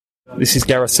This is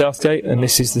Gareth Southgate, and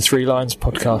this is the Three Lions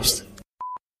podcast.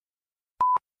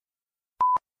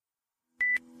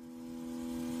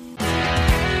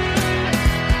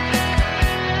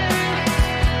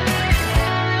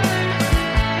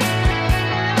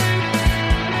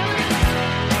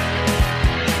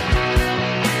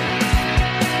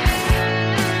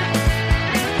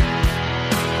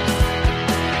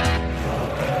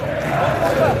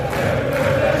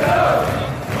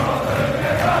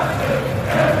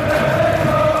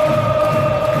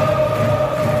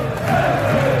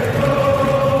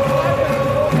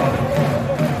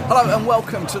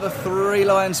 Welcome to the Three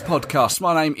Lions podcast.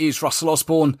 My name is Russell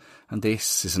Osborne, and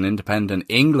this is an independent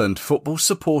England football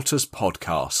supporters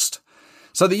podcast.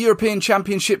 So the European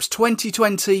Championships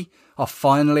 2020 are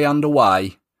finally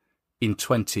underway in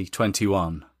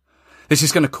 2021. This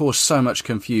is going to cause so much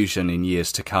confusion in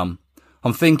years to come.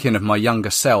 I'm thinking of my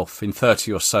younger self in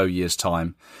 30 or so years'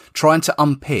 time, trying to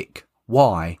unpick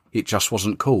why it just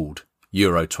wasn't called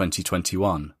Euro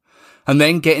 2021, and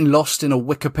then getting lost in a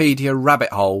Wikipedia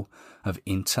rabbit hole of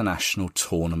international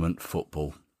tournament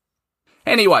football.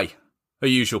 Anyway, the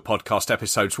usual podcast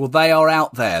episodes, well, they are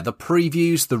out there. The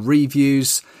previews, the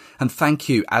reviews, and thank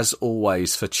you, as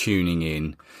always, for tuning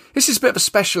in. This is a bit of a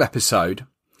special episode,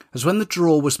 as when the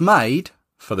draw was made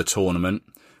for the tournament,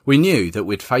 we knew that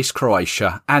we'd face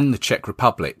Croatia and the Czech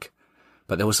Republic,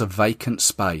 but there was a vacant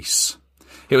space.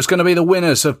 It was going to be the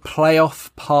winners of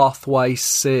Playoff Pathway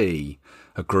C,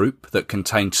 a group that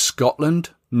contained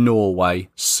Scotland, Norway,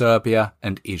 Serbia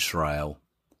and Israel.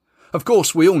 Of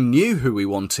course, we all knew who we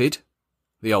wanted,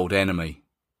 the old enemy.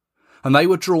 And they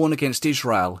were drawn against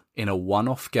Israel in a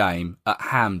one-off game at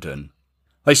Hampden.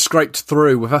 They scraped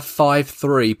through with a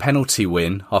 5-3 penalty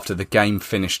win after the game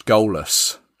finished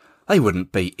goalless. They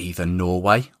wouldn't beat either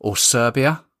Norway or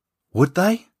Serbia, would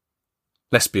they?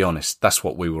 Let's be honest, that's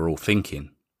what we were all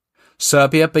thinking.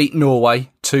 Serbia beat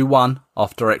Norway 2-1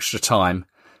 after extra time,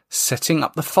 setting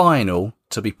up the final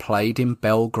to be played in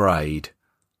Belgrade.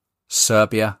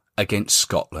 Serbia against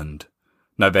Scotland,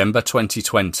 November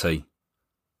 2020.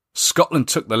 Scotland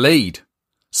took the lead.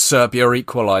 Serbia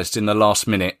equalised in the last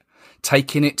minute,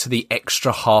 taking it to the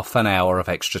extra half an hour of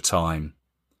extra time.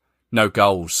 No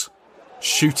goals.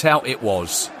 Shootout it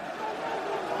was.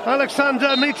 Alexander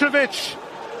Mitrovic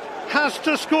has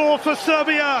to score for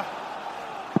Serbia.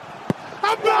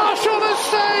 And Marshall has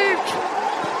saved!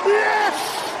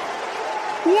 Yes!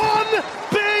 One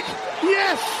big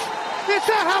yes! It's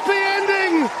a happy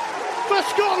ending for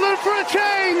Scotland for a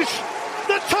change!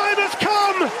 The time has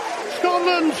come!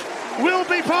 Scotland will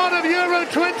be part of Euro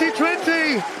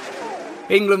 2020!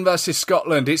 England versus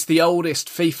Scotland, it's the oldest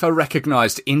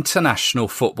FIFA-recognised international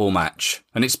football match,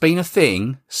 and it's been a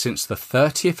thing since the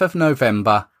 30th of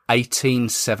November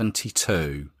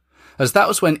 1872, as that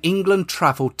was when England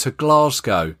travelled to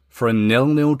Glasgow for a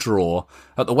 0-0 draw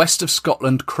at the West of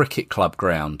Scotland Cricket Club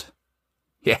ground.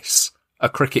 Yes, a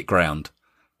cricket ground.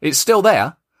 It's still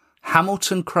there,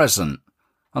 Hamilton Crescent,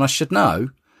 and I should know,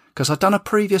 because I've done a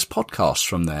previous podcast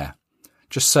from there.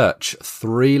 Just search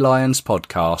Three Lions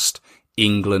Podcast,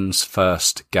 England's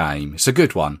first game. It's a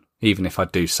good one, even if I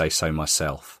do say so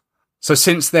myself. So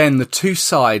since then, the two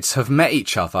sides have met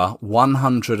each other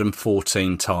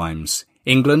 114 times.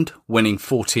 England winning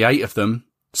 48 of them,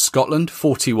 Scotland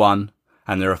 41,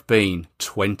 and there have been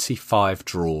 25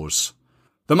 draws.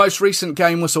 The most recent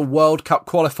game was a World Cup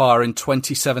qualifier in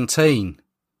 2017,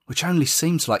 which only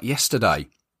seems like yesterday.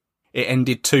 It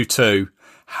ended 2-2,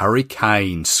 Harry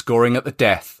Kane scoring at the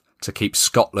death to keep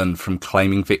Scotland from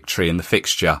claiming victory in the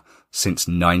fixture since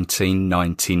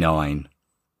 1999.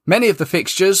 Many of the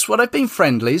fixtures, well, they've been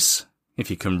friendlies, if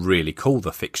you can really call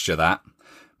the fixture that.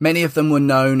 Many of them were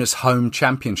known as home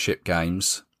championship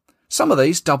games. Some of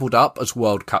these doubled up as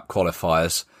World Cup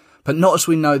qualifiers, but not as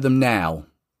we know them now.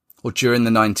 Or during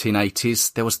the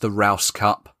 1980s, there was the Rouse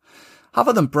Cup.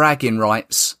 Other than bragging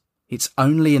rights, it's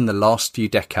only in the last few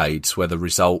decades where the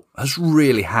result has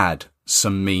really had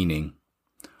some meaning.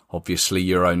 Obviously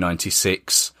Euro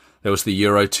 96, there was the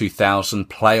Euro 2000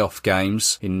 playoff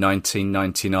games in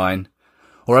 1999,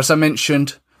 or as I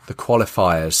mentioned, the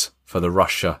qualifiers for the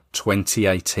Russia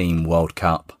 2018 World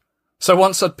Cup. So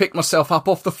once I'd picked myself up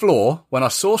off the floor when I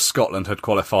saw Scotland had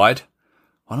qualified,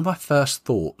 one of my first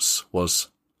thoughts was,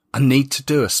 I need to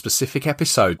do a specific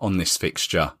episode on this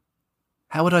fixture.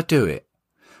 How would I do it?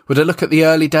 Would I look at the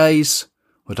early days?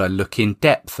 Would I look in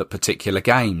depth at particular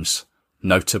games?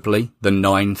 Notably, the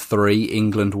 9-3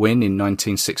 England win in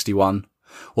 1961.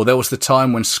 Or there was the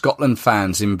time when Scotland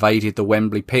fans invaded the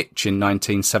Wembley pitch in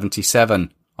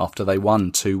 1977 after they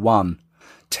won 2-1,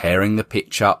 tearing the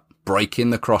pitch up, breaking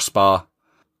the crossbar.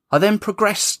 I then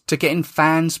progressed to getting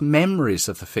fans' memories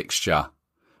of the fixture,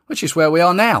 which is where we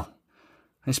are now.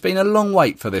 It's been a long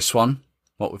wait for this one,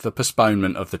 what with the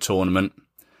postponement of the tournament.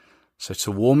 So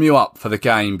to warm you up for the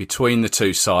game between the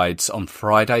two sides on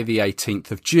Friday the 18th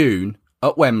of June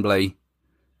at Wembley,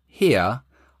 here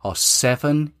are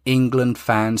 7 England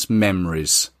fans'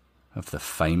 memories of the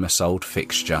famous old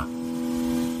fixture.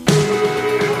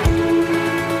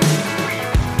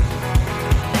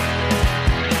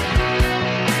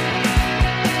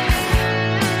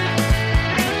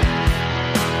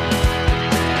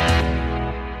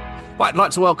 I'd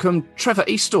like to welcome Trevor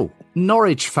Eastall,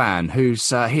 Norwich fan, who's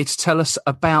here to tell us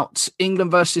about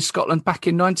England versus Scotland back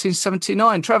in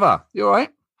 1979. Trevor, you all right?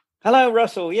 Hello,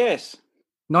 Russell. Yes.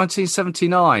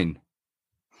 1979.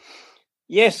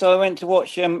 Yes, I went to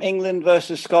watch England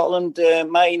versus Scotland,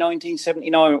 May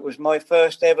 1979. It was my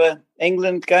first ever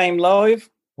England game live.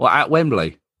 Well, at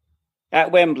Wembley?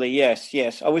 At Wembley,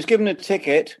 yes. I was given a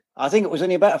ticket. I think it was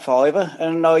only about £5,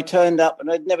 and I turned up,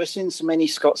 and I'd never seen so many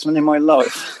Scotsmen in my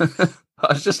life.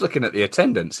 I was just looking at the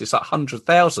attendance. It's like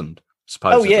 100,000,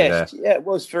 supposedly. Oh, yes. There. Yeah, it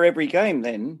was for every game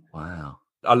then. Wow.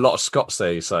 A lot of Scots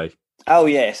there, you say? Oh,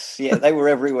 yes. Yeah, they were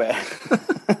everywhere.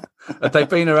 Had they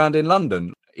been around in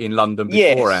London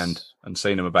beforehand and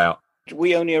seen them about?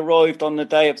 We only arrived on the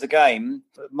day of the game.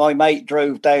 My mate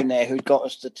drove down there who'd got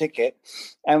us the ticket,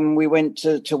 and we went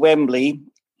to Wembley.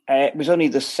 It was only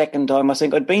the second time I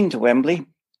think I'd been to Wembley.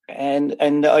 And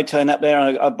I turned up there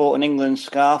and I bought an England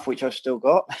scarf, which I've still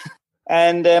got.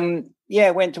 And,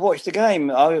 went to watch the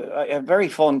game. I have very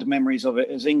fond memories of it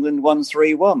as England won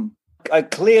 3-1. I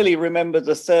clearly remember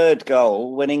the third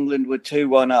goal when England were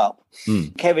 2-1 up.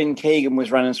 Kevin Keegan was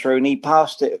running through and he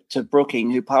passed it to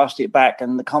Brooking, who passed it back.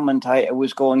 And the commentator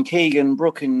was going, Keegan,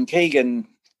 Brooking, Keegan.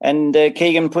 And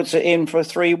Keegan puts it in for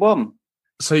 3-1.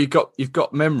 So you've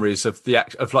got memories of the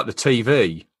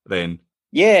TV then?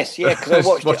 Yes, yeah, because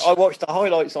I watched the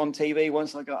highlights on TV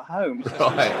once I got home.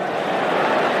 Right.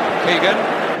 Keegan,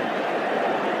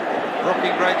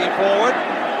 Brooking breaking forward,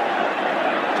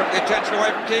 took the attention away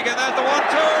from Keegan. There's the 1-2,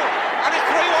 and it's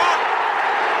 3-1,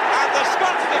 and the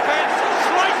Scots defence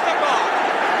sliced the mark.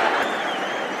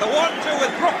 The 1-2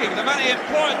 with Brooking, the man he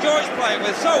employed George playing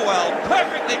with so well,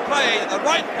 perfectly played at the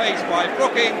right pace by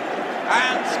Brooking.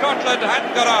 And Scotland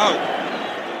hadn't got a hope.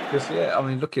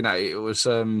 Because, looking at it, it was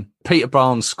Peter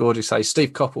Barnes scored, you say,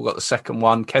 Steve Coppell got the second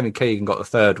one, Kevin Keegan got the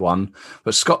third one,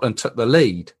 but Scotland took the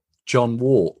lead. John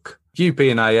Walk. You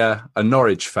being a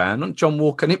Norwich fan, John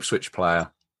Walk an Ipswich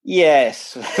player?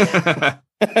 Yes.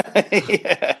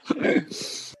 Yeah.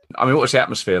 What was the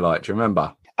atmosphere like? Do you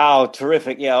remember? Oh,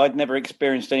 terrific. Yeah, I'd never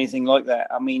experienced anything like that.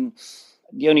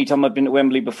 The only time I'd been to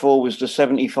Wembley before was the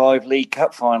 75 League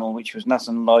Cup final, which was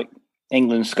nothing like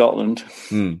England-Scotland.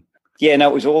 Yeah,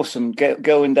 no, it was awesome.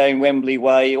 Going down Wembley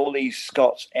Way, all these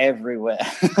Scots everywhere.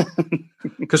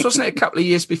 Because wasn't it a couple of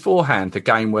years beforehand, the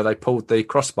game where they pulled the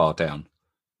crossbar down?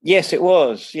 Yes, it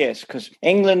was. Yes, because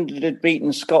England had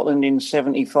beaten Scotland in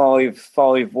 75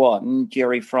 5-1.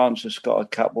 Jerry Francis got a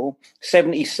couple.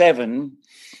 77,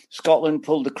 Scotland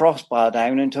pulled the crossbar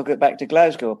down and took it back to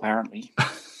Glasgow, apparently.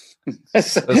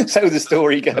 So the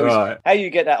story goes. Right. How you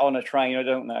get that on a train, I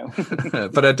don't know.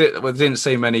 But I didn't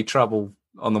seem any trouble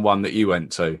on the one that you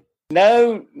went to.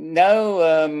 No.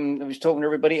 I was talking to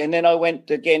everybody, and then I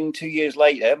went again 2 years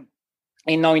later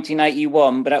in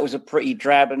 1981. But that was a pretty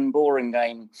drab and boring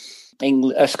game.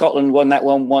 Scotland won that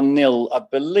one 1-0. I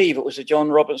believe it was a John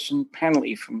Robertson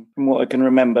penalty from what I can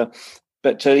remember.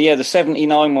 But the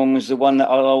 79 one was the one that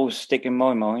I'll always stick in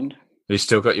my mind. You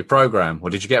still got your programme? Or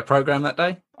did you get a programme that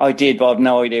day? I did, but I've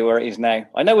no idea where it is now.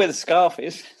 I know where the scarf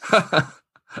is.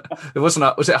 It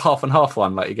wasn't. Was it a half and half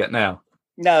one like you get now?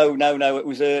 No. It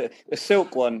was a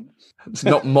silk one. It's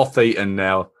not moth-eaten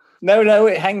now. No.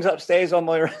 It hangs upstairs on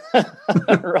my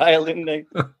rail,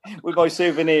 with my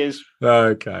souvenirs.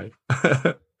 Okay.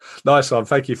 Nice one.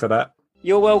 Thank you for that.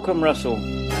 You're welcome, Russell.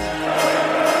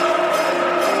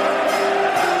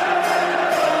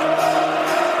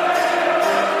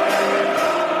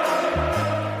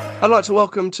 I'd like to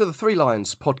welcome to the Three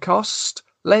Lions podcast,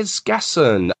 Les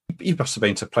Gasson. You must have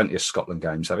been to plenty of Scotland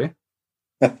games, have you?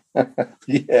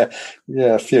 Yeah,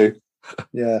 a few.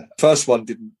 Yeah, first one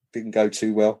didn't go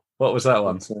too well. What was that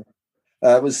one?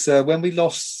 It was when we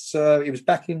lost. It was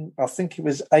back in, I think it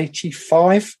was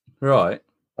 85. Right.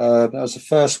 That was the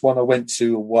first one I went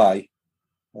to away.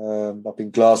 Up in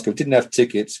Glasgow. Didn't have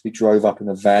tickets. We drove up in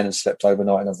a van and slept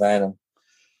overnight in a van, and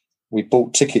we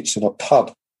bought tickets in a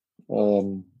pub.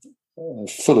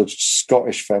 Full of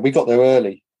Scottish fans. We got there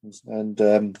early, and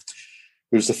it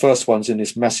was the first ones in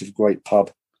this massive, great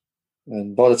pub.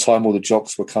 And by the time all the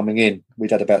jocks were coming in,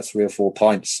 we'd had about 3 or 4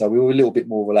 pints. So we were a little bit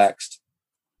more relaxed.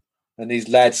 And these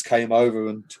lads came over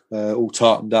and all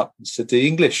tartaned up and said, "Do you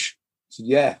English?" I said,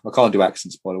 "Yeah." I can't do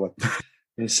accents, by the way.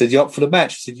 And he said, "You up for the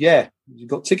match?" I said, "Yeah." "You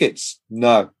got tickets?"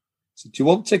 "No." I said, "Do you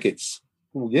want tickets?"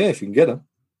 "Well, yeah, if you can get them."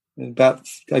 And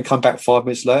they come back 5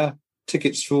 minutes later,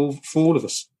 tickets for all of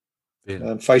us,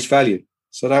 face value.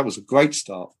 So that was a great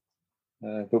start.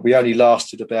 But we only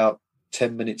lasted about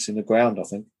 10 minutes in the ground, I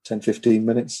think, 10, 15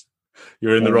 minutes.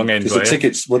 You're in the wrong end, because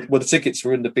the tickets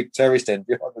were in the big terraced end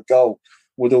behind the goal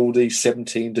with all these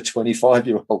 17 to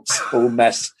 25-year-olds all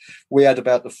massed. We had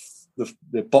about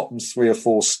the bottom 3 or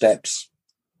 4 steps.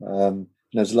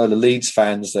 There's a load of Leeds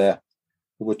fans there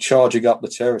who were charging up the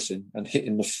terracing and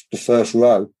hitting the first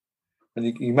row. And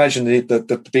you imagine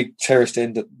the big terraced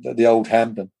end at the old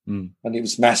Hampden, and it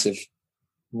was massive.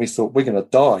 And we thought, we're going to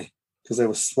die, because they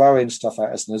were throwing stuff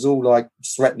at us, and there's all like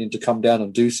threatening to come down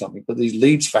and do something. But these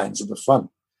Leeds fans at the front,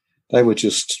 they were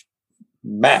just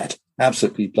mad,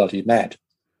 absolutely bloody mad.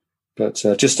 But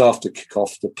just after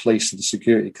kick-off, the police and the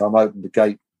security come, opened the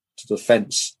gate to the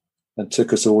fence and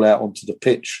took us all out onto the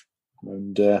pitch.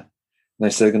 And they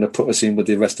said they're going to put us in with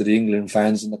the rest of the England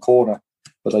fans in the corner.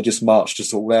 But they just marched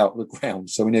us all out of the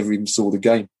ground, so we never even saw the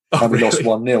game. And we lost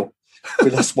 1-0. We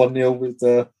lost 1-0 with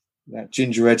that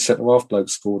ginger-head centre-half bloke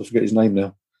scored. I forget his name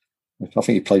now. I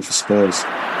think he played for Spurs.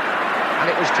 And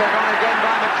it was took on again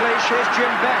by McLeish. Here's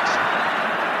Jim Bett.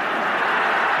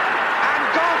 And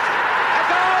Goff, a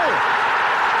goal!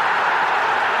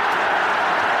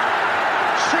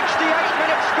 68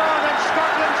 minutes gone and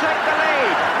Scotland take the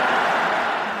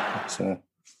lead.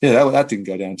 But, that didn't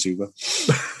go down too well.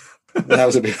 That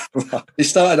was a bit rough. It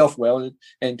started off well and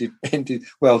ended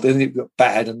well. Then it got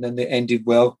bad, and then it ended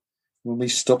well when we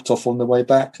stopped off on the way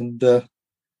back and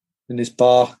in this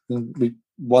bar, and we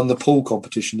won the pool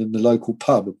competition in the local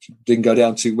pub. It didn't go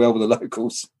down too well with the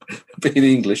locals being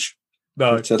English.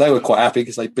 No. So they were quite happy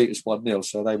because they beat us 1-0,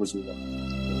 so they was all right.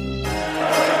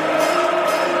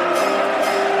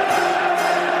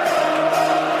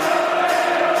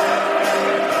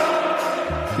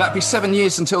 That'd be 7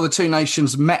 years until the two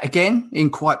nations met again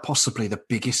in quite possibly the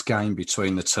biggest game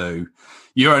between the two.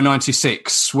 Euro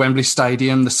 96, Wembley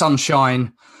Stadium, the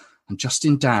sunshine, and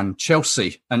Justin Dan,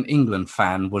 Chelsea, an England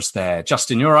fan, was there.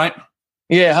 Justin, you all right?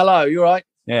 Yeah, hello, you all right?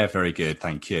 Yeah, very good,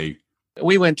 thank you.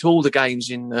 We went to all the games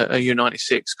in Euro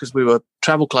 96 because we were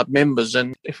travel club members,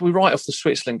 and if we write off the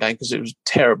Switzerland game because it was a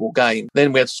terrible game,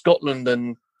 then we had Scotland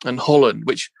and Holland,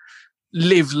 which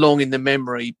lived long in the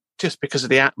memory just because of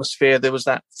the atmosphere. There was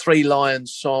that Three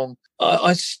Lions song.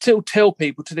 I still tell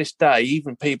people to this day,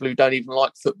 even people who don't even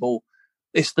like football,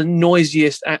 it's the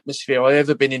noisiest atmosphere I've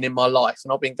ever been in my life.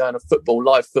 And I've been going to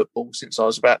live football, since I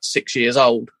was about 6 years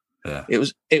old. Yeah.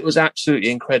 It was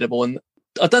absolutely incredible. And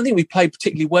I don't think we played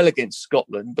particularly well against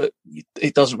Scotland, but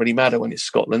it doesn't really matter when it's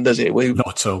Scotland, does it? Not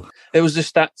at all. There was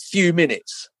just that few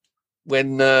minutes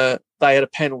when they had a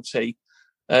penalty.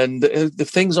 And the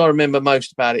things I remember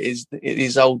most about it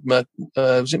is old, was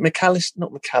it McAllister?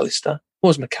 Not McAllister. It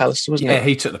was McAllister, wasn't it? Yeah,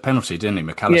 he took the penalty, didn't he,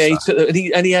 McAllister? Yeah, he took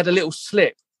and he had a little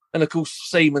slip. And, of course,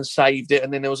 Seaman saved it.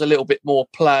 And then there was a little bit more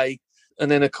play. And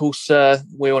then, of course,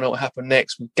 we all know what happened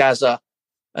next with Gaza.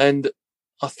 And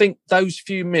I think those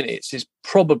few minutes is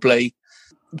probably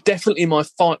definitely my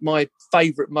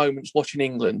favourite moments watching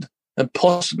England, and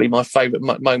possibly my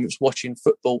favourite moments watching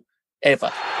football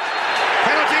ever.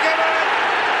 Penalty given.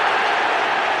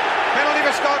 Penalty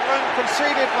for Scotland,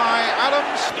 conceded by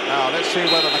Adams. Now let's see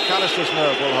whether McAllister's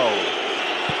nerve will hold.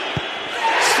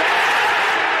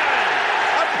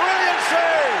 A brilliant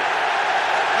save.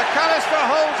 McAllister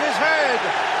holds his head,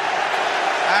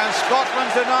 and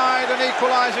Scotland denied an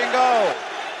equalising goal.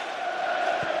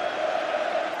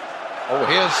 Oh,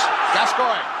 here's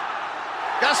Gascoigne.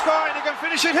 Gascoigne, he can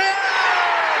finish it here.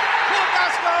 Paul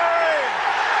Gascoigne.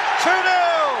 2-0.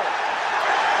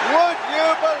 Would you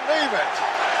believe it?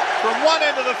 From one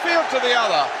end of the field to the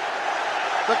other.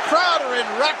 The crowd are in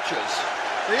raptures.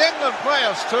 The England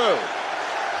players too.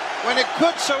 When it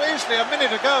could so easily a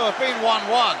minute ago have been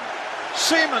 1-1.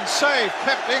 Seaman's save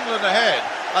kept England ahead.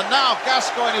 And now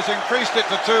Gascoigne has increased it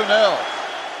to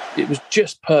 2-0. It was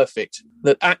just perfect.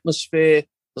 The atmosphere,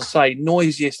 as I say,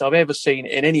 noisiest I've ever seen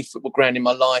in any football ground in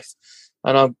my life.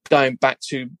 And I'm going back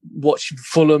to watching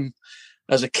Fulham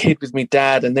as a kid with my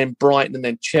dad, and then Brighton, and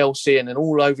then Chelsea, and then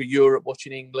all over Europe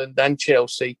watching England and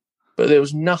Chelsea. But there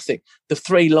was nothing. The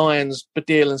Three Lions,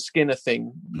 Baddiel and Skinner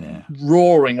thing,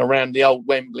 roaring around the old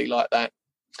Wembley like that.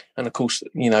 And of course,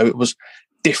 it was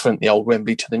different, the old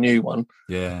Wembley to the new one.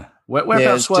 Yeah.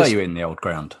 Whereabouts were you in the old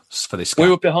ground for this game?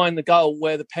 We were behind the goal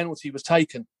where the penalty was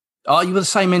taken. Oh, you were the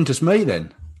same end as me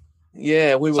then?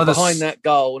 Yeah, we were behind that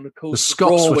goal, and of course the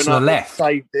Scots were to the left.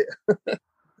 Saved it.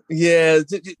 Yeah,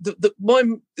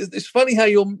 it's funny how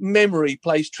your memory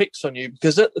plays tricks on you,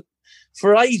 because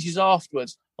for ages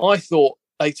afterwards, I thought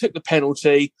they took the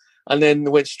penalty and then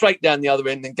went straight down the other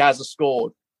end, and Gazza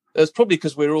scored. It's probably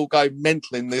because we were all going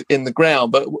mental in the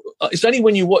ground, but it's only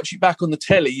when you watch it back on the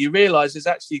telly you realise there's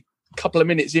actually a couple of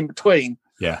minutes in between,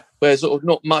 where sort of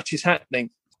not much is happening.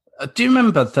 Do you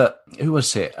remember that? Who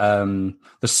was it?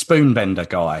 The spoonbender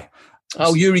guy.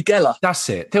 Oh, Uri Geller. That's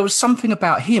it. There was something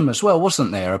about him as well,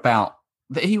 wasn't there? About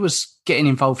that he was getting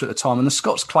involved at the time, and the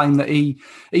Scots claimed that he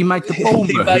made the ball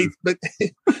move.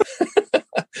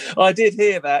 I did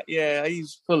hear that. Yeah,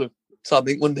 he's full of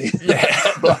something, wasn't he?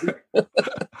 Yeah.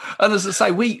 And as I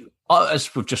say,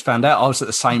 as we've just found out, I was at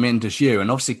the same end as you,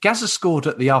 and obviously Gazza scored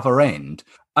at the other end.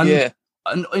 And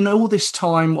in all this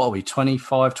time,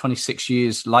 25, 26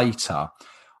 years later.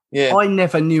 Yeah. I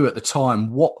never knew at the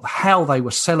time how they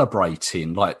were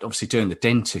celebrating, like obviously doing the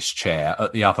dentist chair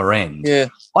at the other end. Yeah.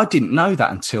 I didn't know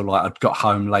that until I'd got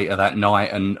home later that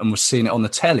night and was seeing it on the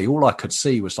telly. All I could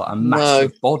see was like a mass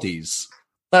of bodies.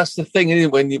 That's the thing,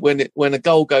 isn't it? When a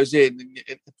goal goes in,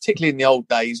 particularly in the old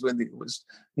days when it was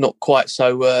not quite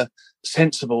so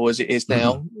sensible as it is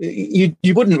now, you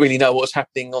wouldn't really know what was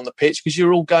happening on the pitch because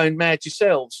you're all going mad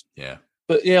yourselves. Yeah.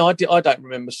 But yeah, I don't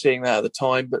remember seeing that at the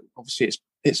time, but obviously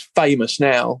it's famous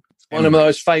now. One of the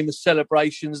most famous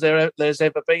celebrations there's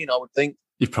ever been, I would think.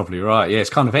 You're probably right. Yeah,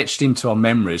 it's kind of etched into our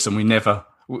memories, and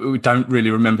we don't really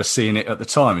remember seeing it at the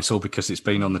time. It's all because it's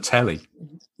been on the telly.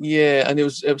 Yeah, and it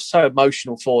was so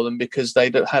emotional for them because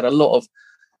they'd had a lot of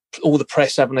all the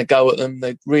press having a go at them.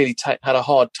 They'd really had a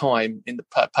hard time in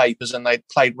the papers, and they'd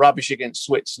played rubbish against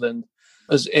Switzerland.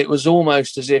 It was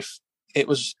almost as if it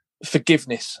was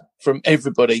forgiveness from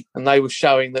everybody, and they were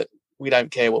showing that we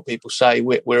don't care what people say.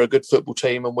 We're a good football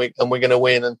team, and we're going to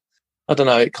win. And I don't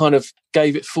know, it kind of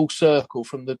gave it full circle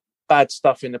from the bad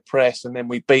stuff in the press, and then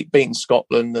we beaten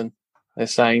Scotland, and they're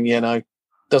saying,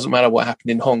 doesn't matter what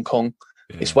happened in Hong Kong,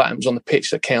 it's what happens on the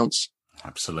pitch that counts.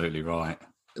 Absolutely right.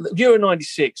 Euro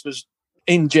 '96 was,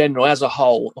 in general, as a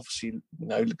whole, obviously,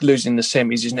 losing the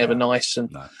semis is never nice,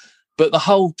 but the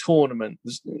whole tournament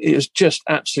was just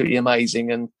absolutely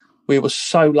amazing, and we were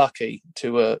so lucky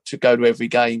to go to every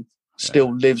game.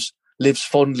 Still lives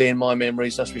fondly in my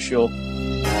memories, that's for sure.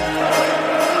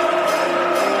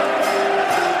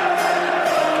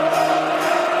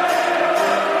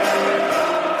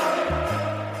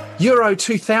 Euro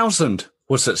 2000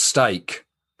 was at stake,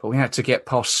 but we had to get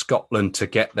past Scotland to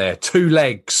get there. 2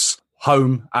 legs,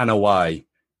 home and away.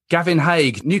 Gavin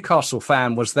Haig, Newcastle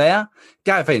fan, was there.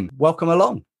 Gavin, welcome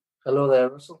along. Hello there,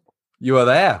 Russell. You were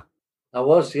there? I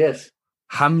was, yes.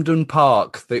 Hampden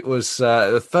Park. It was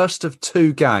the first of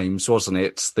 2 games, wasn't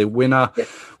it? The winner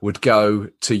would go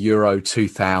to Euro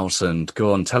 2000.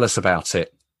 Go on, tell us about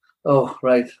it. Oh,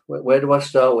 right. Where do I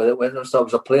start with it? Where do I start?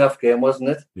 It was a playoff game, wasn't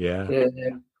it? Yeah.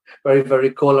 Very,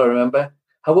 very cool, I remember.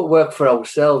 How it worked for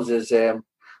ourselves is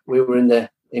we were in the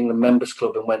England Members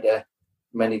Club and went to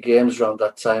many games around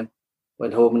that time.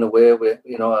 Went home and away.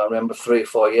 I remember 3 or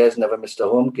 4 years, never missed a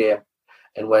home game.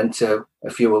 And went to a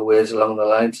few aways along the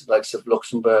lines, like of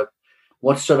Luxembourg.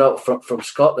 What stood out from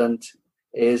Scotland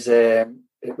is it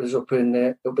was up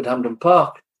at Hampden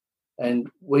Park, and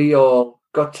we all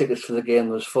got tickets for the game.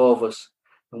 There was 4 of us,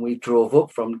 and we drove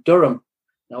up from Durham.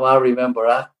 Now I remember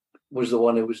I was the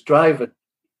one who was driving,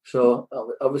 so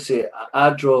obviously I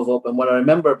drove up. And what I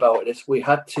remember about it is we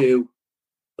had to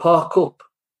park up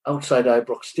outside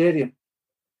Ibrox Stadium.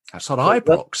 Outside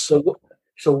Ibrox.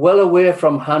 So well away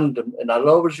from Hampden, and I'll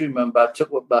always remember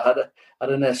I had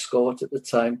an escort at the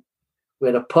time. We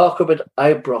had to park up at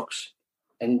Ibrox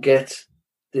and get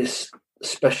this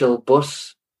special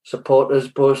bus, supporters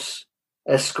bus,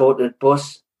 escorted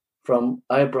bus from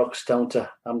Ibrox down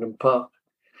to Hampden Park.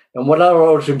 And what I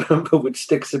always remember, which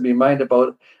sticks in my mind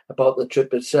about the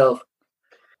trip itself,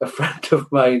 a friend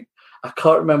of mine, I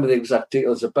can't remember the exact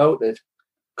details about it,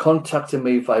 contacted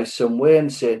me via some way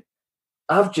and said,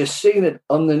 I've just seen it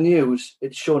on the news.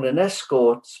 It's showing an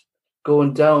escort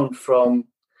going down from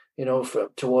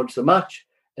towards the match,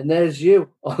 and there's you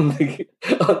on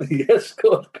the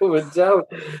escort coming down.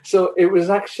 So it was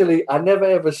actually, I never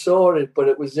ever saw it, but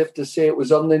it was as if to say it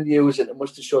was on the news, and it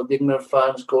must have showed the England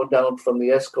fans going down from the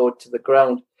escort to the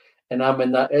ground, and I'm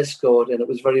in that escort, and it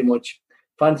was very much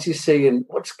fancy seeing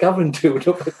what's Gavin doing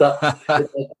up at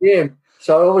that game.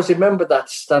 So I always remember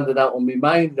that standing out on my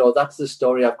mind. That's the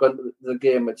story. I've got the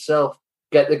game itself.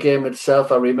 Get the game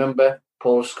itself. I remember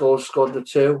Paul Scholes scored the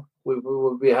 2. We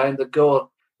were behind the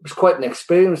goal. It was quite an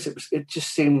experience. It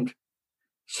just seemed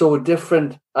so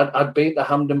different. I'd been to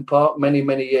Hampden Park many,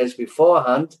 many years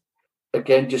beforehand,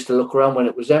 again, just to look around when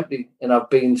it was empty. And I've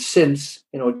been since,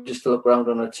 just to look around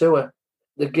on a tour.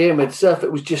 The game itself,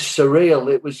 it was just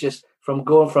surreal. It was just from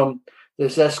going from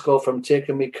this escort, from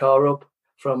taking my car up,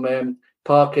 from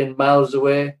parking miles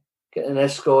away, getting an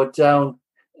escort down,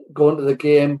 going to the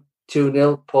game,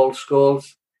 2-0, Paul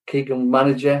Scholes, Keegan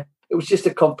manager. It was just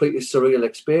a completely surreal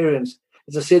experience.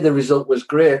 As I say, the result was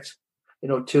great,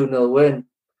 2-0 win.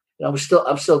 I'm still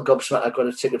gobsmacked I got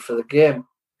a ticket for the game.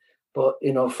 But,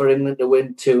 for England to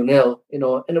win 2-0,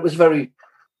 and it was they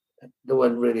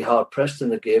weren't really hard-pressed in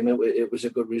the game. It was a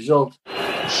good result.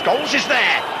 Scholes is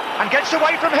there and gets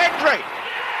away from Hendry.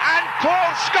 And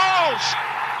Paul Scholes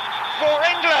for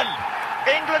England.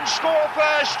 England score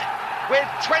first with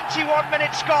 21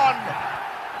 minutes gone.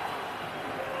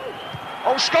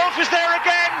 Oh, Scholes was there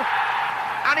again.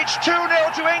 And it's 2-0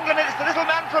 to England. It's the little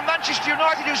man from Manchester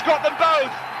United who's got them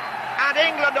both. And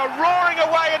England are roaring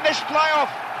away in this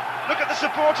playoff. Look at the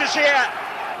supporters here.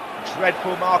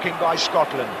 Dreadful marking by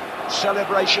Scotland.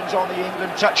 Celebrations on the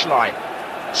England touchline.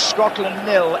 Scotland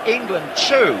 0, England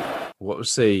 2. What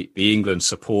was the England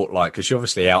support like? Because you're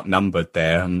obviously outnumbered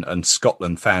there, and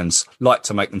Scotland fans like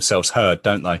to make themselves heard,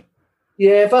 don't they?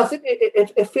 Yeah, but I think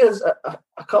it feels.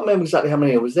 I can't remember exactly how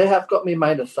many it was. They have got me in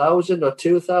mind 1,000 or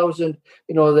 2,000.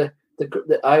 Hampden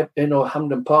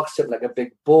Park sitting like a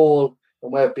big bowl,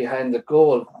 and we're behind the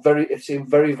goal. It seemed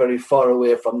very, very far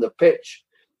away from the pitch.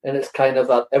 And it's kind of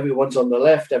that everyone's on the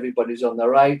left, everybody's on the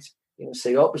right. You can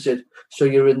say opposite. So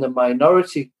you're in the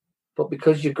minority. But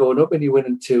because you're going up and you're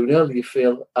winning 2-0, you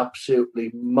feel absolutely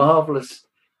marvellous.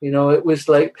 It was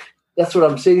like, that's what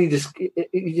I'm saying.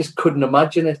 You just couldn't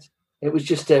imagine it. It was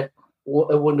just a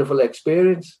wonderful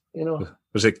experience,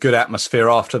 Was it good atmosphere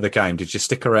after the game? Did you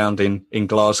stick around in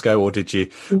Glasgow, or did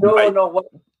you? No.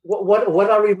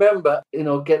 What I remember,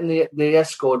 getting the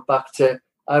escort back to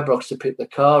Ibrox to pick the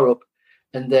car up,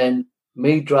 and then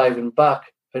me driving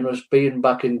back and us being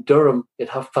back in Durham at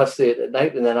 8:30 at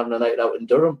night, and then having a night out in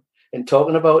Durham and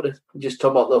talking about it, just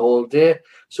talking about the whole day.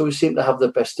 So we seemed to have the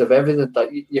best of everything.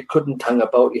 That you couldn't hang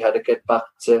about. You had to get back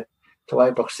to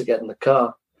Ibrox to get in the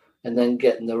car and then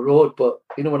get in the road. But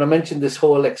when I mentioned this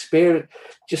whole experience,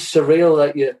 just surreal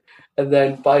that and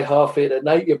then by 8:30 at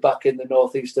night, you're back in the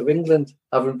northeast of England,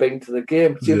 having been to the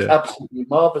game. It seems absolutely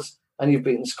marvellous. And you've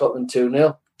beaten Scotland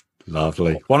 2-0.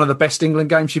 Lovely. One of the best England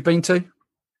games you've been to?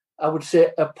 I would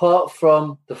say, apart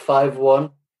from the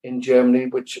 5-1 in Germany,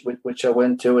 which I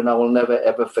went to and I will never,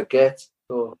 ever forget.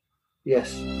 So,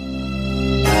 yes.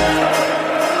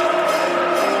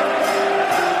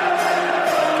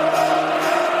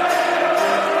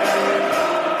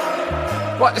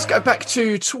 Right, let's go back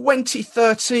to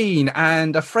 2013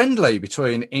 and a friendly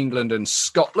between England and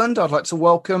Scotland. I'd like to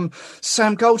welcome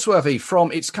Sam Goldsworthy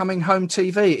from It's Coming Home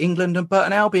TV, England and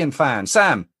Burton Albion fan.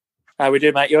 Sam. How we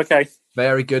doing, mate? You okay?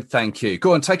 Very good, thank you.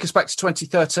 Go on, take us back to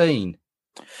 2013.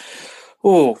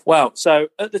 Oh, well, so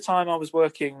at the time I was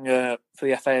working for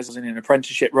the FA as in an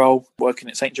apprenticeship role, working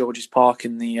at St George's Park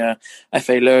in the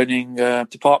FA Learning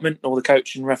department, all the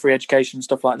coaching, referee education,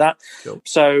 stuff like that. Cool.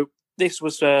 So this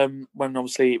was when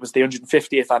obviously it was the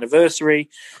 150th anniversary.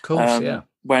 Of course, yeah.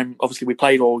 When obviously we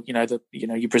played all,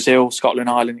 your Brazil, Scotland,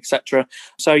 Ireland, etc.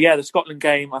 So yeah, the Scotland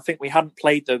game, I think we hadn't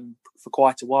played them for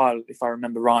quite a while, if I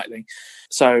remember rightly.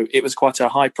 So it was quite a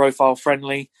high-profile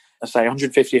friendly. I say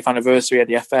 150th anniversary of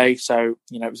the FA, so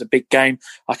it was a big game.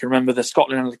 I can remember the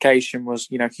Scotland allocation was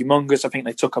humongous. I think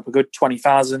they took up a good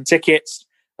 20,000 tickets.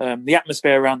 The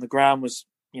atmosphere around the ground was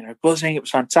buzzing. It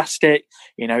was fantastic.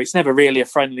 It's never really a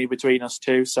friendly between us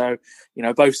two, so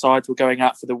both sides were going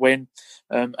out for the win.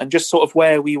 And just sort of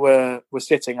where we were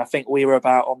sitting, I think we were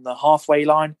about on the halfway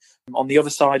line on the other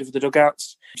side of the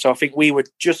dugouts. So I think we were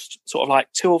just sort of like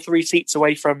 2 or 3 seats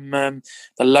away from the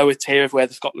lower tier of where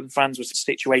the Scotland fans were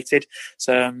situated.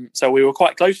 So we were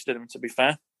quite close to them, to be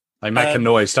fair. They make a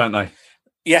noise, don't they?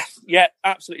 Yeah,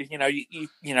 absolutely.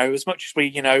 As much as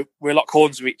we lock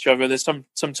horns with each other, there's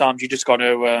sometimes you just got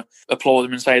to applaud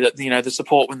them and say that the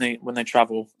support when they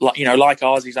travel, like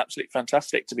ours, is absolutely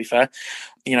fantastic. To be fair,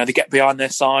 they get behind their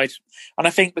side, and I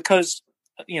think because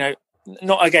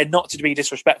not to be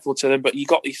disrespectful to them, but you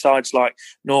got these sides like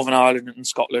Northern Ireland and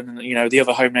Scotland and the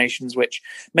other home nations, which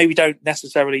maybe don't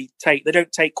necessarily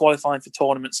take qualifying for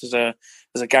tournaments as a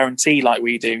guarantee like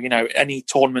we do. Any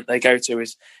tournament they go to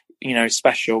is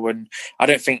special, and I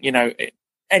don't think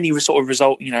any sort of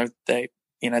result they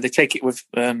they take it with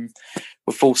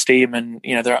full steam, and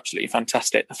they're absolutely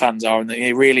fantastic. The fans are, and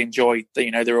they really enjoy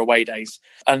their away days.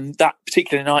 And that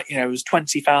particular night, it was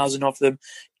 20,000 of them.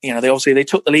 They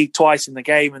took the lead twice in the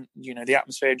game, and the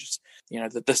atmosphere, just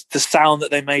the sound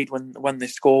that they made when they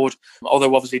scored,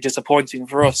 although obviously disappointing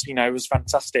for us, it was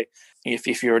fantastic.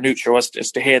 If you're a neutral, as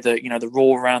to hear the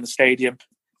roar around the stadium.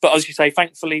 But as you say,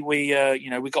 thankfully we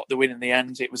got the win in the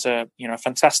end. It was a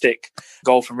fantastic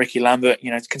goal from Ricky Lambert.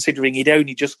 Considering he'd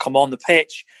only just come on the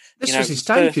pitch. This was his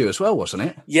debut as well, wasn't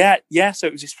it? Yeah. So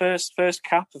it was his first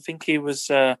cap. I think he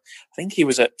was at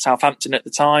Southampton at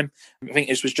the time. I think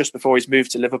this was just before he's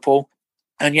moved to Liverpool.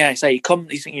 And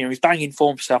he's banging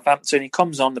form for Southampton. He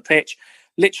comes on the pitch.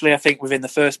 Literally, I think within the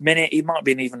first minute, he might have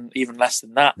been even less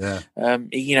than that. Yeah.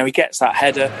 He gets that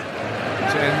header.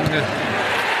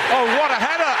 Oh, what a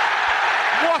header!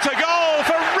 What a goal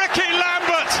for Ricky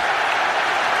Lambert!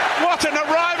 What an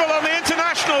arrival on the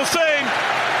international scene!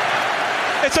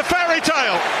 It's a fairy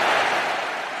tale.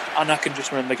 And I can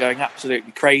just remember going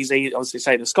absolutely crazy.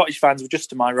 Obviously, the Scottish fans were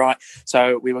just to my right,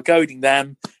 so we were goading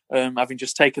them, having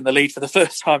just taken the lead for the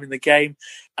first time in the game.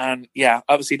 And yeah,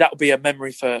 obviously that will be a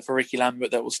memory for Ricky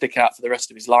Lambert that will stick out for the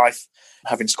rest of his life,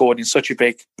 having scored in such a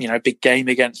big game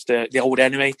against the old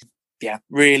enemy. Yeah,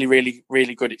 really, really,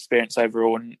 really good experience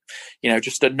overall, and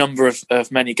just a number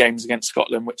of many games against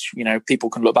Scotland, which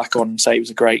people can look back on and say it was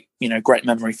a great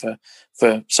memory for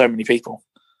so many people.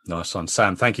 Nice one,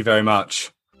 Sam. Thank you very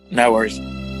much. No worries.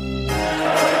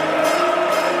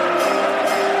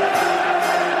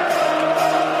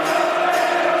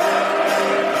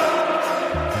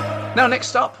 Now,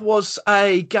 next up was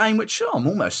a game which I'm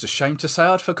almost ashamed to say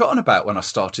I'd forgotten about when I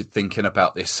started thinking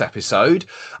about this episode.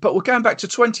 But we're going back to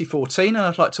 2014, and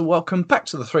I'd like to welcome back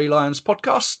to the Three Lions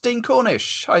podcast, Dean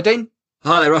Cornish. Hi, Dean.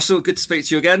 Hi there, Russell. Good to speak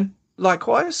to you again.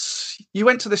 Likewise. You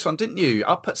went to this one, didn't you?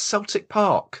 Up at Celtic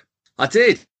Park. I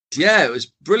did. Yeah, it was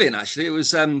brilliant, actually. It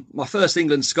was my first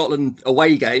England-Scotland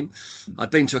away game. I'd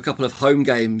been to a couple of home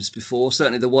games before,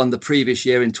 certainly the one the previous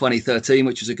year in 2013,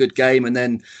 which was a good game, and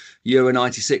then Euro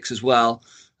 96 as well.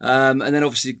 And then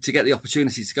obviously to get the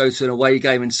opportunity to go to an away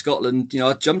game in Scotland,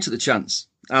 I jumped at the chance,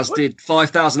 as did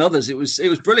 5,000 others. It was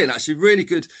brilliant, actually. Really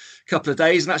good couple of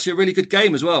days, and actually a really good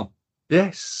game as well.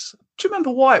 Yes. Do you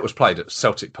remember why it was played at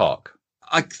Celtic Park?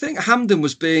 I think Hampden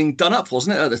was being done up,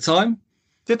 wasn't it, at the time?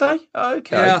 Did they? Oh,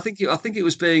 okay. Yeah, I think it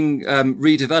was being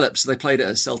redeveloped, so they played it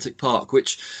at Celtic Park,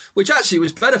 which actually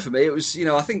was better for me. It was,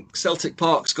 I think Celtic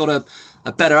Park's got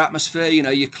a better atmosphere.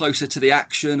 You're closer to the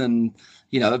action, and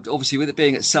obviously with it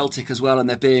being at Celtic as well, and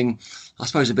there being, I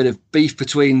suppose, a bit of beef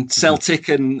between Celtic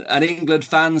and England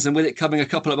fans, and with it coming a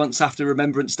couple of months after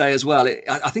Remembrance Day as well,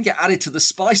 I think it added to the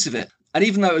spice of it. And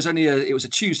even though it was a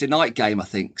Tuesday night game, I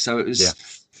think, so it was. Yeah.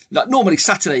 Like normally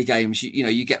Saturday games,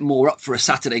 you get more up for a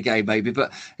Saturday game maybe,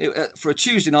 but for a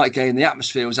Tuesday night game, the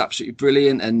atmosphere was absolutely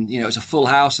brilliant, and it was a full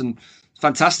house and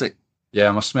fantastic. Yeah,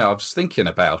 I must admit, I was thinking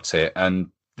about it, and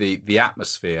the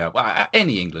atmosphere. Well, at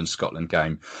any England-Scotland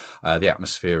game, the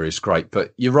atmosphere is great.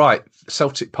 But you're right,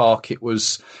 Celtic Park.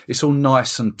 It's all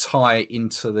nice and tight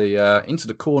into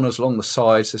the corners along the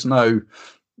sides. There's not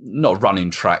a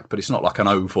running track, but it's not like an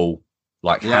oval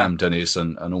like Hampden is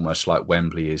and almost like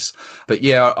Wembley is. But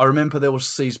yeah, I remember there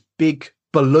was these big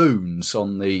balloons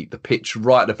on the pitch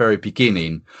right at the very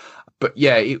beginning. But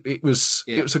yeah, it was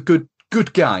a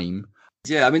good game.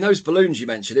 Yeah, I mean, those balloons you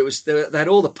mentioned, they had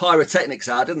all the pyrotechnics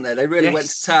out, didn't they? They really went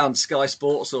to town, Sky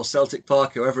Sports or Celtic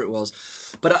Park, whoever it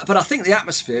was. But I think the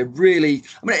atmosphere really,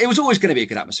 I mean, it was always going to be a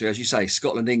good atmosphere, as you say,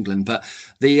 Scotland, England. But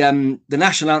the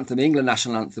national anthem, the England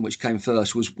national anthem, which came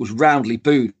first, was roundly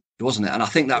booed, wasn't it? And I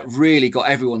think that really got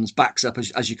everyone's backs up,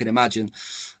 as you can imagine.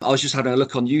 I was just having a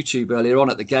look on YouTube earlier on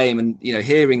at the game, and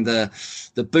hearing the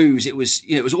boos, it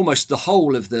was almost the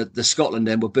whole of the Scotland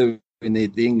end were booing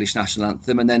the English national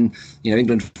anthem, and then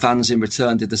England fans in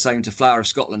return did the same to Flower of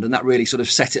Scotland, and that really sort of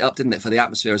set it up, didn't it, for the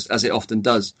atmosphere, as it often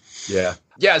does. Yeah,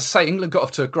 as I say, England got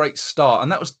off to a great start,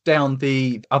 and that was down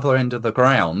the other end of the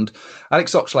ground.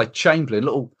 Alex Oxlade-Chamberlain,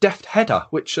 little deft header,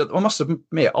 which I must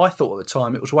admit, I thought at the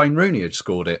time it was Wayne Rooney who'd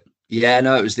scored it. Yeah,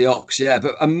 no, it was the Ox, yeah.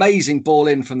 But amazing ball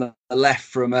in from the left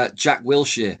from Jack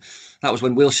Wilshere. That was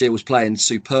when Wilshere was playing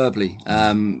superbly,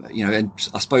 and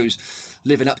I suppose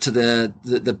living up to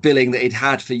the billing that he'd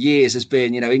had for years as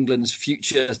being, England's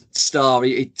future star.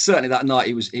 He certainly that night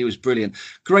he was brilliant.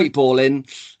 Great ball in,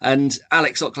 and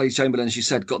Alex Oxlade-Chamberlain, as you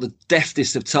said, got the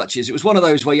deftest of touches. It was one of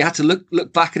those where you had to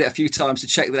look back at it a few times to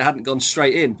check that it hadn't gone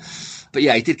straight in. But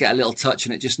yeah, he did get a little touch,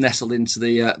 and it just nestled into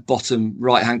the bottom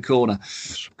right-hand corner.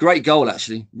 Great goal,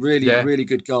 actually. Really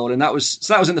good goal. And that was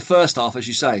in the first half, as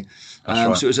you say.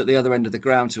 Right. So it was at the other end of the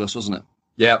ground to us, wasn't it?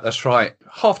 Yeah, that's right.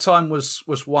 Half time was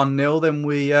 1-0. Then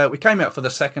we came out for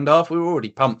the second half. We were already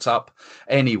pumped up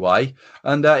anyway,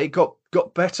 and it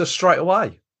got better straight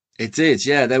away. It did,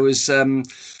 yeah. There was, I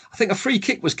think, a free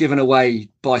kick was given away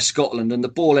by Scotland, and the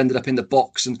ball ended up in the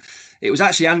box. And it was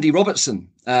actually Andy Robertson,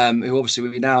 who obviously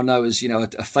we now know as,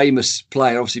 a famous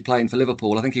player, obviously playing for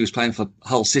Liverpool. I think he was playing for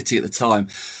Hull City at the time.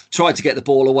 Tried to get the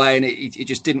ball away, and he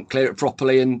just didn't clear it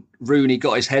properly, and Rooney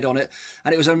got his head on it.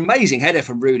 And it was an amazing header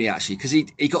from Rooney, actually, because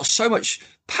he got so much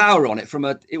power on it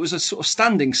it was a sort of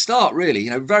standing start, really.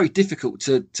 Very difficult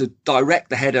to direct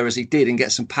the header as he did and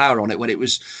get some power on it when it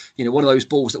was, one of those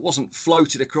balls that wasn't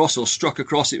floated across or struck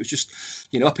across. It was just,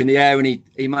 up in the air, and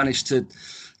he managed to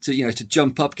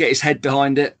jump up, get his head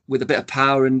behind it with a bit of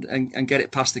power and get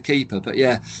it past the keeper. But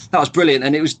yeah, that was brilliant.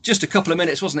 And it was just a couple of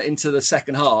minutes, wasn't it, into the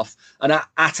second half and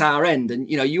at our end. And,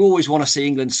 you always want to see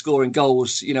England scoring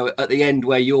goals, at the end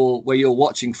where you're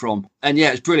watching from. And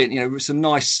yeah, it's brilliant.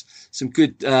 Some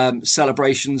good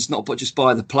celebrations, not just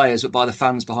by the players, but by the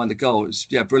fans behind the goal. It was,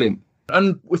 brilliant.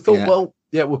 And we thought,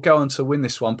 we'll go on to win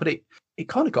this one. But it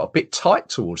kind of got a bit tight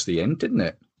towards the end, didn't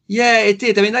it? Yeah, it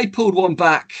did. I mean, they pulled one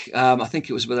back. I think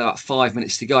it was with about 5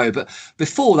 minutes to go. But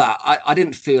before that, I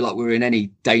didn't feel like we were in any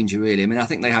danger, really. I mean, I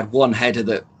think they had one header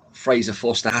that Fraser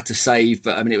Foster had to save,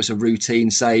 but I mean, it was a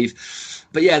routine save.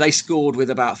 But yeah, they scored with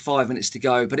about 5 minutes to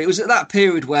go. But it was at that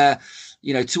period where,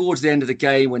 towards the end of the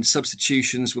game when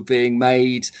substitutions were being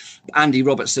made, Andy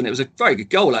Robertson, it was a very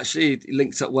good goal, actually. He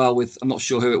linked up well with, I'm not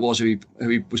sure who it was, who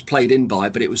he was played in by,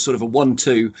 but it was sort of a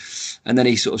 1-2, and then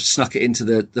he sort of snuck it into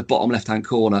the bottom left-hand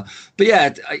corner. But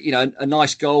yeah, a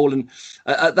nice goal. And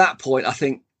at that point, I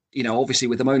think, obviously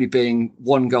with them only being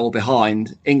one goal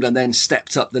behind, England then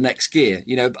stepped up the next gear.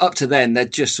 Up to then,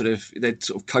 they'd sort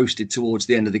of coasted towards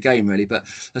the end of the game, really. But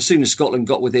as soon as Scotland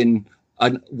got within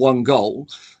one goal,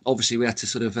 obviously we had to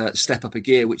sort of step up a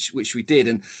gear, which we did.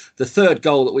 And the third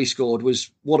goal that we scored was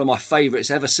one of my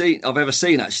favourites I've ever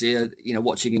seen, actually,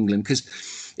 watching England,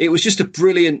 because it was just a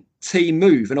brilliant team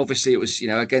move. And obviously it was,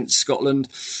 against Scotland,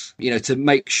 to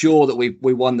make sure that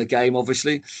we won the game,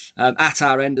 obviously. At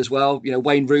our end as well,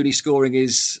 Wayne Rooney scoring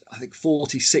his, I think,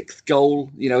 46th goal,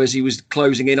 as he was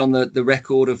closing in on the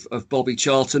record of Bobby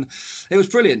Charlton. It was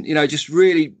brilliant, just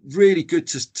really, really good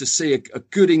to see a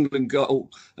good England goal,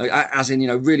 as in,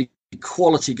 really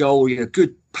quality goal,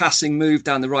 good passing move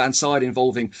down the right-hand side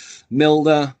involving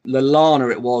Milner, Lallana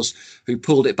it was, who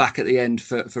pulled it back at the end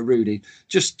for Rooney.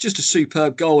 Just a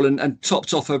superb goal and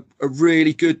topped off a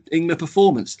really good England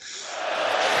performance.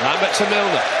 Lambert to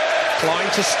Milner, Klein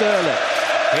to Sterling.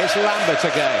 Here's Lambert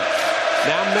again.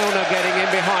 Now Milner getting in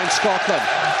behind Scotland.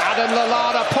 Adam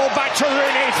Lallana pulled back to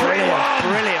Rooney. 3-1.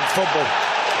 Brilliant football.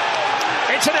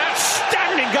 It's an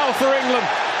outstanding goal for England.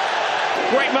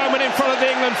 Great moment in front of the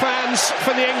England fans,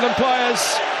 for the England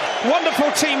players.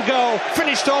 Wonderful team goal,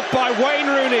 finished off by Wayne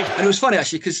Rooney. And it was funny,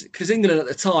 actually, because England at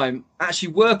the time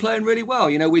actually were playing really well.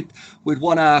 We'd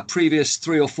won our previous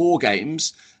 3 or 4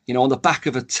 games, on the back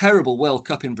of a terrible World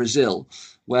Cup in Brazil,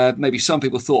 where maybe some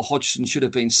people thought Hodgson should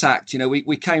have been sacked.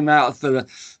 We came out for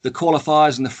the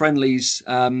qualifiers and the friendlies,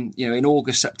 in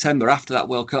August, September after that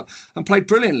World Cup and played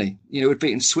brilliantly. We'd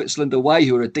beaten Switzerland away,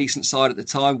 who were a decent side at the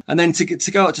time. And then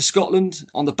to go out to Scotland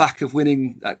on the back of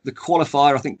winning the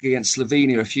qualifier, I think against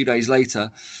Slovenia a few days later,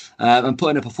 and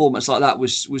putting a performance like that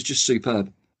was just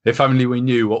superb. If only we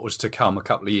knew what was to come a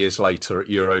couple of years later at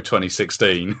Euro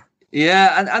 2016.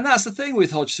 Yeah, and that's the thing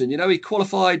with Hodgson. He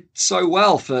qualified so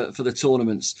well for the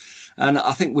tournaments. And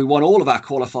I think we won all of our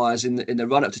qualifiers in the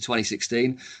run-up to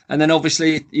 2016. And then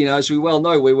obviously, as we well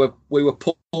know, we were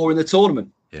poor in the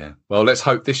tournament. Yeah, well, let's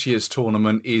hope this year's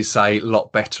tournament is a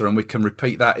lot better and we can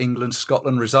repeat that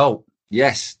England-Scotland result.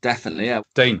 Yes, definitely, yeah.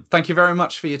 Dean, thank you very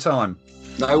much for your time.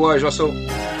 No worries, Russell.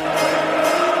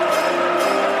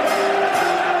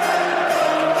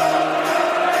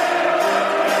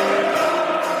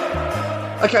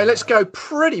 OK, let's go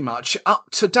pretty much up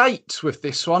to date with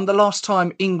this one. The last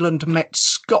time England met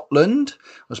Scotland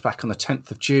was back on the 10th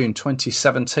of June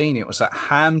 2017. It was at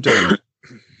Hampden.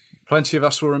 Plenty of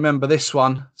us will remember this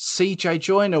one. CJ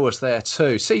Joyner was there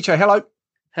too. CJ, hello.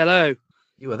 Hello.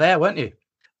 You were there, weren't you?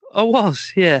 I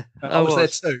was, yeah. I was there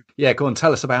too. Yeah, go on,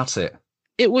 tell us about it.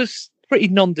 It was a pretty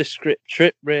nondescript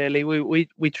trip, really.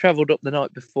 We travelled up the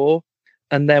night before,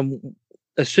 and then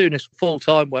as soon as full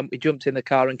time went, we jumped in the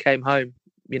car and came home.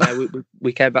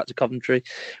 We came back to Coventry.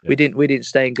 Yeah. We didn't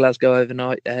stay in Glasgow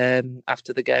overnight.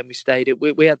 After the game, we stayed.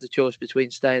 We had the choice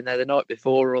between staying there the night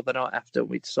before or the night after, and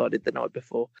we decided the night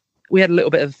before. We had a little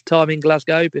bit of time in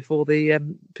Glasgow before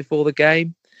the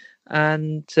game,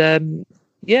 and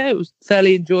it was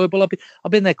fairly enjoyable.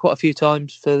 I've been there quite a few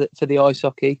times for the ice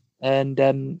hockey.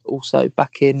 And also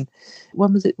back in,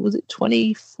 when was it? Was it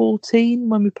 2014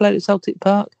 when we played at Celtic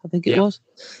Park? I think it was.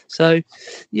 So,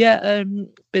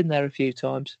 been there a few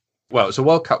times. Well, it was a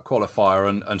World Cup qualifier,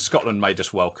 and Scotland made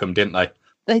us welcome, didn't they?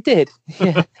 They did.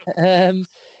 Yeah.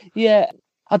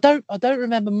 I don't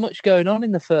remember much going on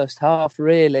in the first half,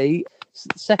 really.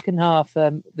 Second half,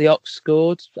 the Ox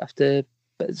scored after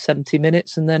 70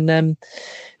 minutes, and then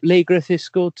Lee Griffiths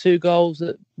scored 2 goals,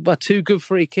 2 good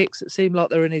free kicks that seemed like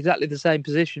they were in exactly the same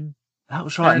position. That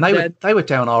was right, and they were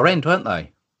down our end, weren't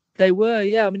they? They were,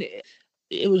 yeah. I mean,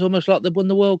 it was almost like they won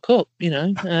the World Cup,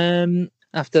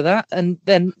 after that. And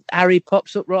then Harry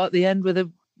pops up right at the end with a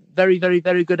very, very,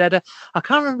 very good header. I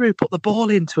can't remember who put the ball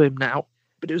into him now,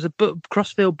 but it was a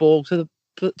crossfield ball to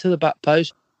the back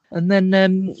post. And then,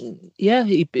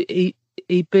 he beat,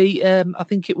 I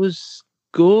think it was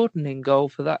Gordon in goal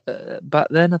for that back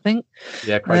then, I think.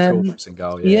 Yeah, Craig Gordon's in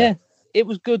goal, yeah. It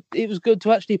was good. It was good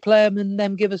to actually play them and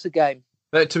them give us a game.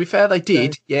 But to be fair, they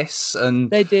did, yes. And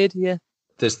they did, yeah.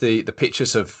 There's the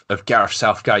pictures of Gareth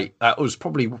Southgate. That was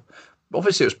probably...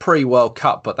 Obviously, it was pre-World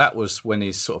Cup, but that was when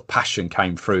his sort of passion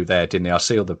came through there, didn't he? I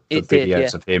see all the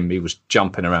videos of him. He was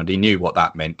jumping around. He knew what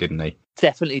that meant, didn't he?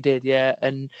 Definitely did, yeah.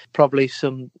 And probably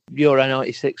some Euro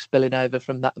 96 spilling over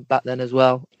from that back then as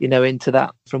well, into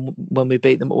that from when we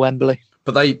beat them at Wembley.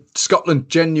 But Scotland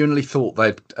genuinely thought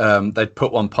they'd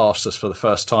put one past us for the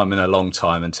first time in a long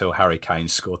time until Harry Kane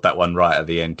scored that one right at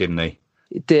the end, didn't he?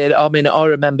 It did. I mean, I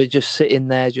remember just sitting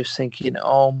there just thinking,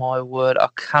 oh my word, I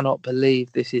cannot believe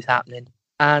this is happening.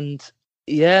 And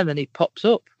then he pops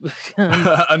up.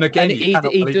 And again, he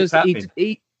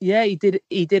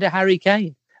did a Harry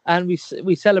Kane. And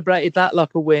we celebrated that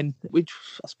like a win, which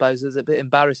I suppose is a bit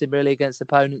embarrassing really against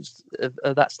opponents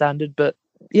of that standard. But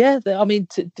yeah, I mean,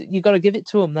 you got to give it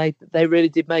to them. They really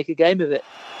did make a game of it.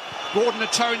 Gordon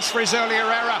atones for his earlier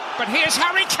error, but here's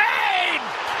Harry Kane!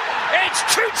 It's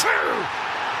 2-2!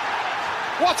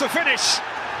 What a finish!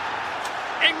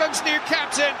 England's new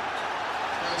captain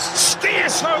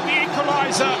steers home the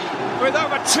equaliser with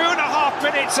over 2.5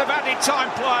 minutes of added time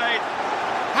played.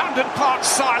 Hampden Park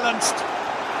silenced.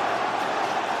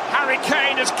 Harry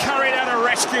Kane has carried out a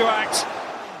rescue act.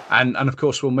 And of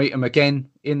course, we'll meet them again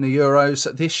in the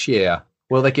Euros this year.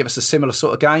 Will they give us a similar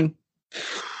sort of game?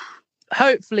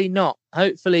 Hopefully not.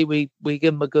 Hopefully we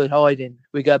give them a good hiding.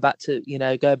 We go back to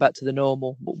the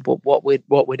normal, what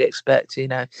we'd expect.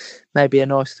 Maybe a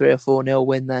nice 3 or 4-0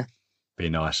 win there. Be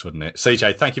nice, wouldn't it?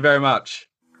 CJ, thank you very much.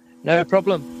 No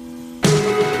problem.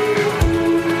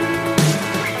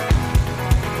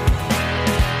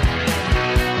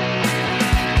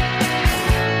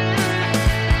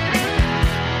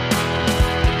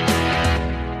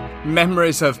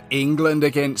 Memories of England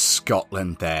against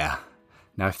Scotland there.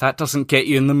 Now, if that doesn't get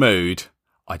you in the mood,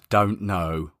 I don't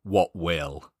know what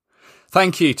will.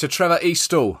 Thank you to Trevor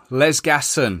Eastall, Les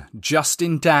Gasson,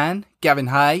 Justin Dan, Gavin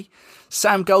Hay,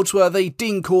 Sam Goldsworthy,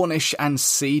 Dean Cornish and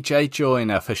CJ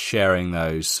Joyner for sharing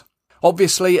those.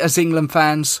 Obviously, as England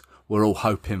fans, we're all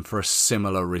hoping for a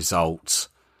similar result.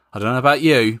 I don't know about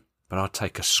you, but I'd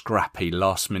take a scrappy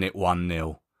last-minute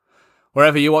 1-0.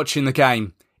 Wherever you're watching the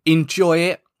game, enjoy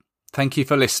it. Thank you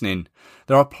for listening.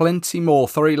 There are plenty more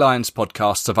Three Lions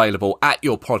podcasts available at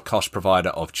your podcast provider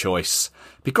of choice.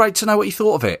 It'd be great to know what you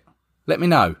thought of it. Let me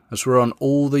know, as we're on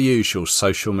all the usual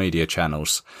social media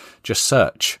channels. Just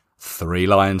search Three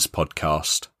Lions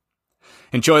Podcast.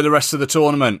 Enjoy the rest of the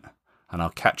tournament, and I'll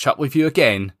catch up with you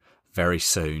again very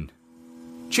soon.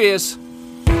 Cheers!